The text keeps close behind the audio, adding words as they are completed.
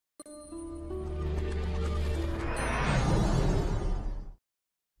Hello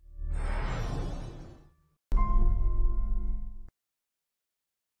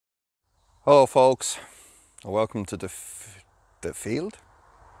folks, welcome to the field,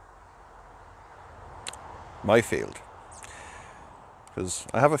 my field, because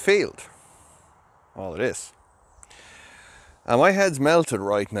I have a field, all it is. And my head's melted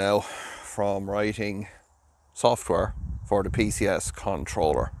right now from writing software for the PCS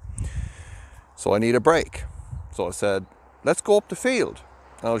controller. So I need a break. So I said, let's go up the field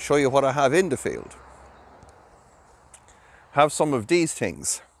and I'll show you what I have in the field. Have some of these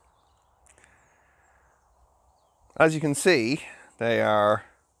things. As you can see, they are,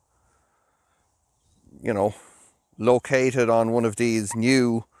 located on one of these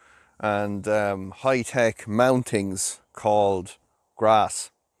new and high-tech mountings called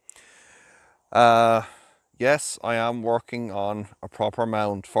grass. Yes, I am working on a proper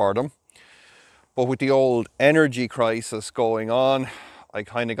mount for them, but with the old energy crisis going on, I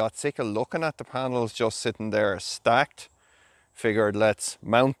kind of got sick of looking at the panels just sitting there stacked. Figured let's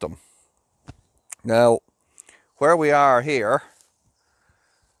mount them. Now, where we are here,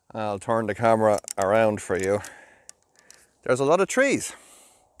 I'll turn the camera around for you. There's a lot of trees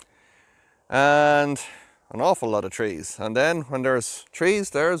and an awful lot of trees, and then when there's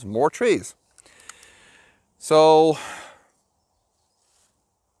trees, there's more trees. So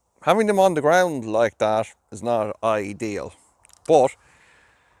having them on the ground like that is not ideal, but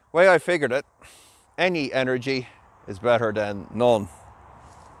the way I figured it, any energy is better than none.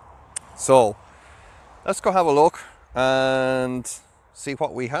 So let's go have a look and see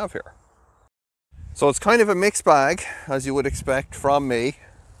what we have here. So it's kind of a mixed bag, as you would expect from me.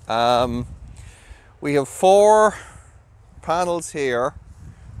 We have 4 panels here.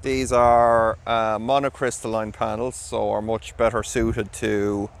 These are monocrystalline panels, so are much better suited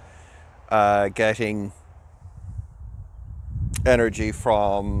to getting energy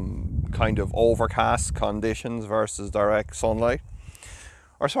from kind of overcast conditions versus direct sunlight.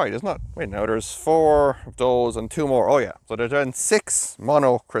 Or sorry, there's not, wait now, there's 4 of those and 2 more. Oh yeah, so there's then 6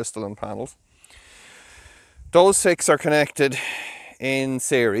 monocrystalline panels. Those 6 are connected in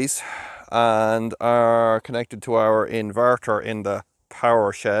series and are connected to our inverter in the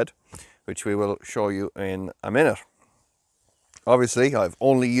power shed, which we will show you in a minute. Obviously, I've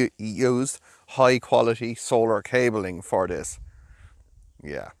only used high quality solar cabling for this.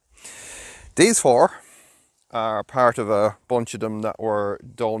 Yeah. These 4 are part of a bunch of them that were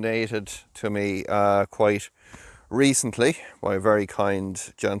donated to me quite recently by a very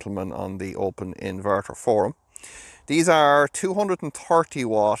kind gentleman on the Open Inverter forum. These are 230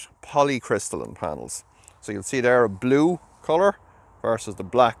 watt polycrystalline panels. So you'll see there a blue color versus the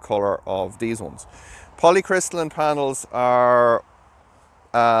black color of these ones. Polycrystalline panels are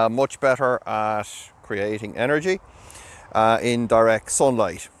much better at creating energy in direct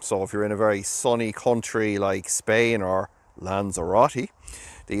sunlight. So if you're in a very sunny country like Spain or Lanzarote,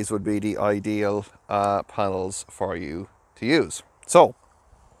 these would be the ideal panels for you to use. So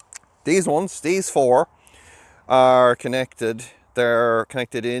these ones, these 4 are connected. They're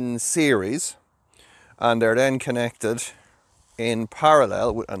connected in series, and they're then connected in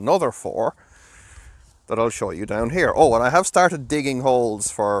parallel with another 4 that I'll show you down here. Oh, and I have started digging holes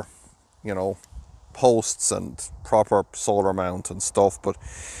for, posts and proper solar mount and stuff, but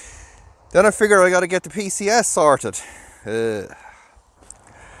then I figure I got to get the PCS sorted.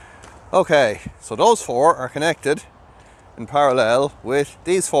 Okay, so those 4 are connected in parallel with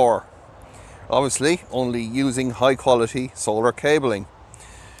these 4, obviously only using high quality solar cabling,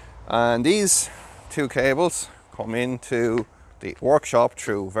 and these 2 cables come into the workshop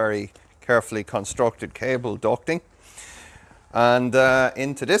through very carefully constructed cable ducting and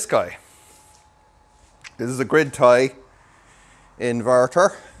into this guy. This is a grid tie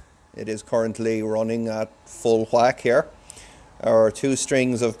inverter. It is currently running at full whack here. Our 2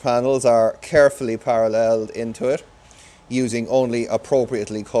 strings of panels are carefully paralleled into it using only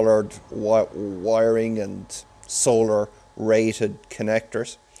appropriately colored wiring and solar rated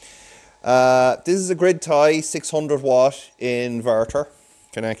connectors. This is a grid tie 600 watt inverter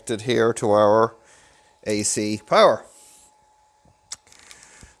connected here to our AC power.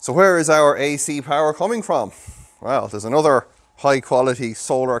 So where is our AC power coming from? Well, there's another high quality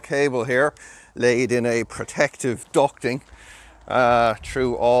solar cable here laid in a protective ducting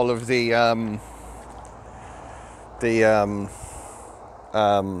through all of the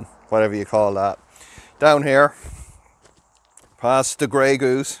whatever you call that, down here past the grey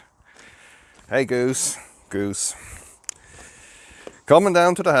goose. Hey goose, coming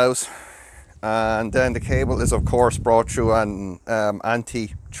down to the house and then the cable is of course brought through an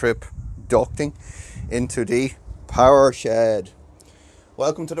anti-trip ducting into the power shed.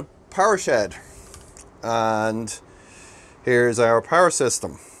 Welcome to the power shed, and here's our power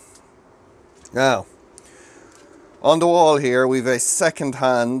system. Now, on the wall here we've a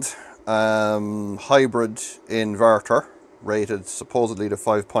second-hand hybrid inverter rated supposedly to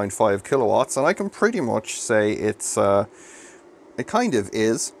 5.5 kilowatts, and I can pretty much say it's it kind of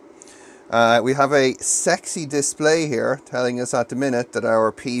is. We have a sexy display here telling us at the minute that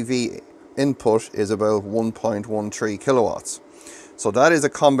our PV input is about 1.13 kilowatts. So that is a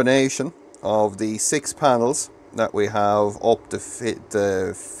combination of the 6 panels that we have up the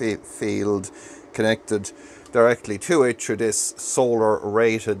field connected directly to it through this solar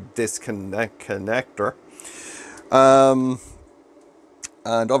rated disconnect connector, and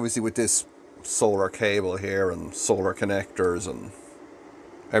obviously with this solar cable here and solar connectors and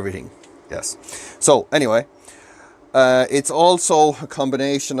everything. Yes. So anyway, it's also a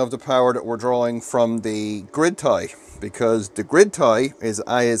combination of the power that we're drawing from the grid tie, because the grid tie is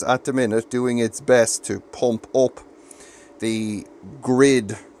at the minute doing its best to pump up the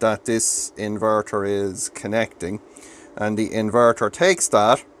grid that this inverter is connecting, and the inverter takes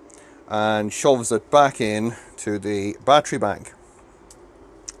that and shoves it back in to the battery bank.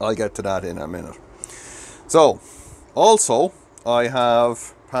 I'll get to that in a minute. So also I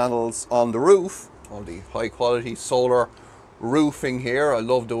have panels on the roof, on the high quality solar roofing here. I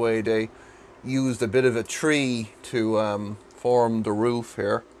love the way they used a bit of a tree to form the roof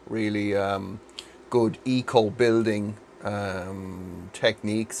here. Really good eco building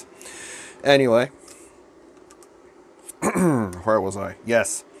techniques. Anyway, where was I?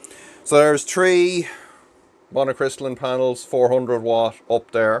 Yes. So there's 3 monocrystalline panels, 400 watt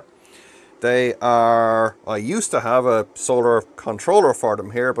up there. They are, I used to have a solar controller for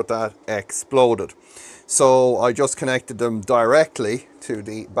them here, but that exploded. So I just connected them directly to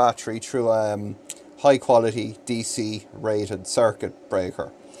the battery through a high quality DC rated circuit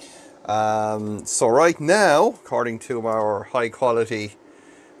breaker. So right now, according to our high quality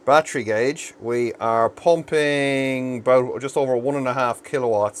battery gauge, we are pumping about just over 1.5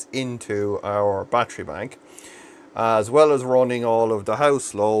 kilowatts into our battery bank, as well as running all of the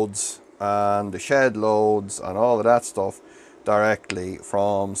house loads and the shed loads and all of that stuff directly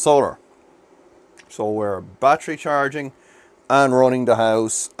from solar. So we're battery charging and running the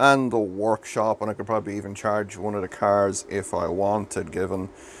house and the workshop, and I could probably even charge one of the cars if I wanted, given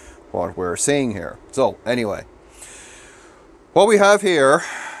what we're seeing here. So anyway, what we have here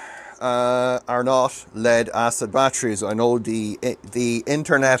are not lead acid batteries. I know the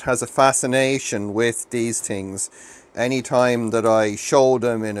internet has a fascination with these things. Anytime that I show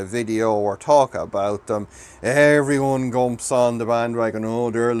them in a video or talk about them, everyone jumps on the bandwagon.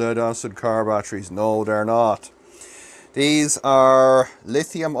 Oh, they're lead acid car batteries. No, they're not. These are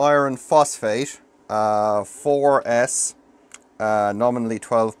lithium iron phosphate 4S, nominally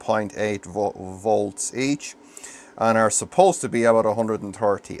 12.8 volts each, and are supposed to be about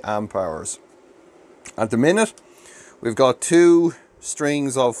 130 amp hours. At the minute, we've got 2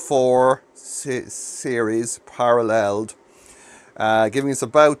 strings of 4 series paralleled, giving us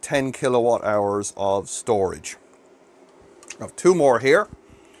about 10 kilowatt hours of storage. I have 2 more here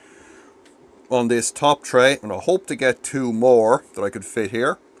on this top tray, and I hope to get 2 more that I could fit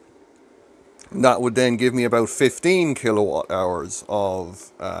here. And that would then give me about 15 kilowatt hours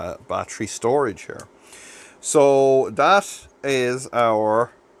of battery storage here. So that is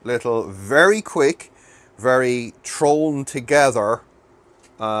our little very quick, very thrown together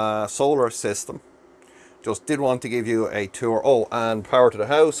solar system. Just did want to give you a tour. Oh, and power to the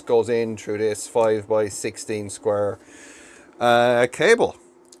house goes in through this 5x16 square cable,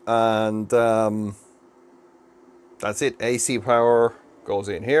 and that's it. AC power goes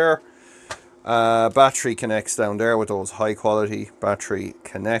in here. Battery connects down there with those high quality battery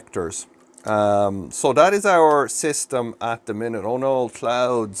connectors. So that is our system at the minute. Oh no,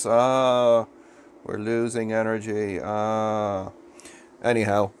 clouds. We're losing energy.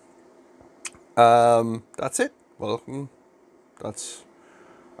 Anyhow, that's it. Welcome. That's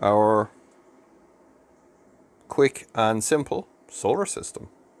our quick and simple solar system.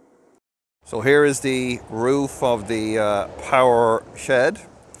 So here is the roof of the power shed,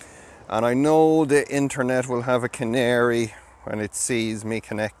 and I know the internet will have a canary when it sees me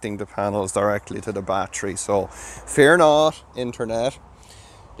connecting the panels directly to the battery. So fear not, internet.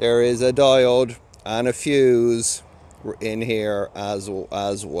 There is a diode and a fuse in here as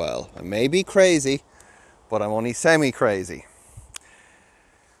well. I may be crazy, but I'm only semi-crazy.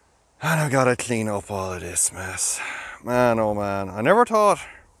 And I've got to clean up all of this mess. Man, oh man, I never thought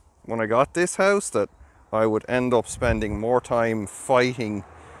when I got this house that I would end up spending more time fighting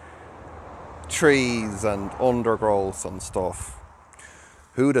trees and undergrowth and stuff.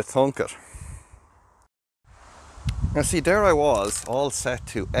 Who'd have thunk it? Now see, there I was, all set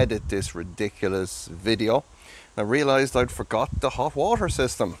to edit this ridiculous video. I realised I'd forgot the hot water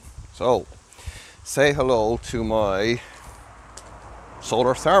system. So, say hello to my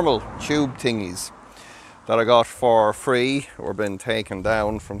solar thermal tube thingies that I got for free or been taken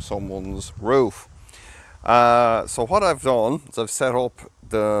down from someone's roof. So what I've done is I've set up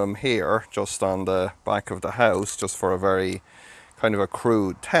them here just on the back of the house just for a very kind of a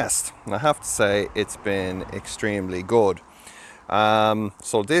crude test, and I have to say it's been extremely good.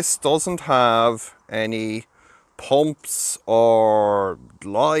 So this doesn't have any pumps or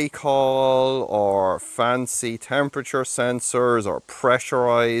glycol or fancy temperature sensors or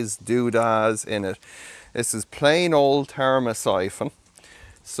pressurized doodads in it. This is plain old thermosiphon.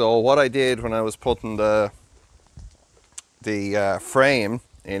 So what I did when I was putting the frame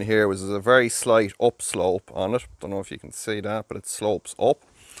in here was a very slight upslope on it. Don't know if you can see that, but it slopes up.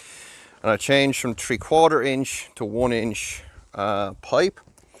 And I changed from 3/4 inch to 1 inch pipe.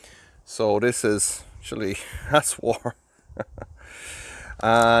 So this is actually, that's war.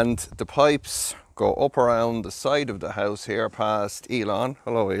 And the pipes go up around the side of the house here past Elon.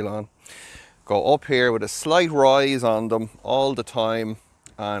 Hello Elon. Go up here with a slight rise on them all the time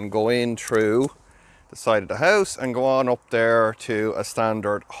and go in through the side of the house and go on up there to a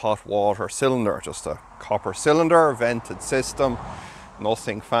standard hot water cylinder, just a copper cylinder, vented system,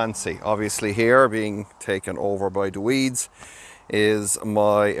 nothing fancy. Obviously here, being taken over by the weeds, is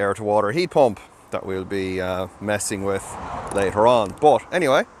my air to water heat pump that we'll be messing with later on. But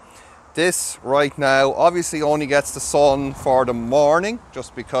anyway, this right now obviously only gets the sun for the morning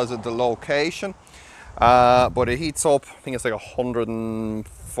just because of the location, but it heats up, I think it's like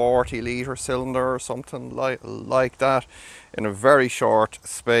 140 litre cylinder or something like that in a very short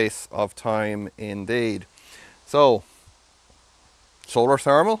space of time indeed. So solar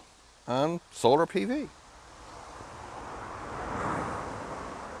thermal and solar PV.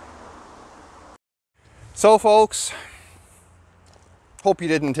 So folks, hope you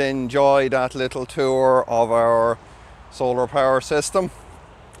didn't enjoy that little tour of our solar power system.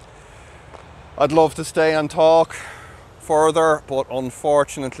 I'd love to stay and talk further, but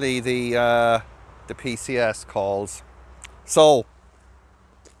unfortunately the PCS calls. So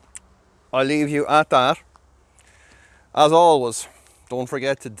I'll leave you at that. As always, don't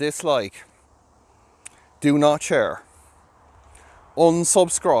forget to dislike, do not share,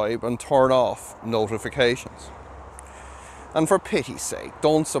 unsubscribe and turn off notifications. And for pity's sake,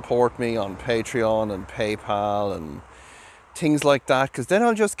 don't support me on Patreon and PayPal and things like that, because then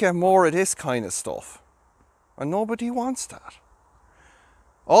I'll just get more of this kind of stuff. And nobody wants that.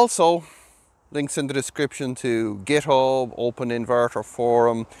 Also, links in the description to GitHub, Open Inverter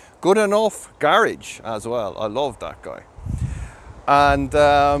Forum, Good Enough Garage as well. I love that guy. And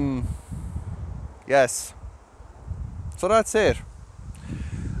yes, so that's it.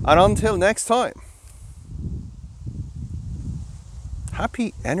 And until next time,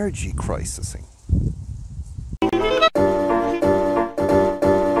 happy energy crisising.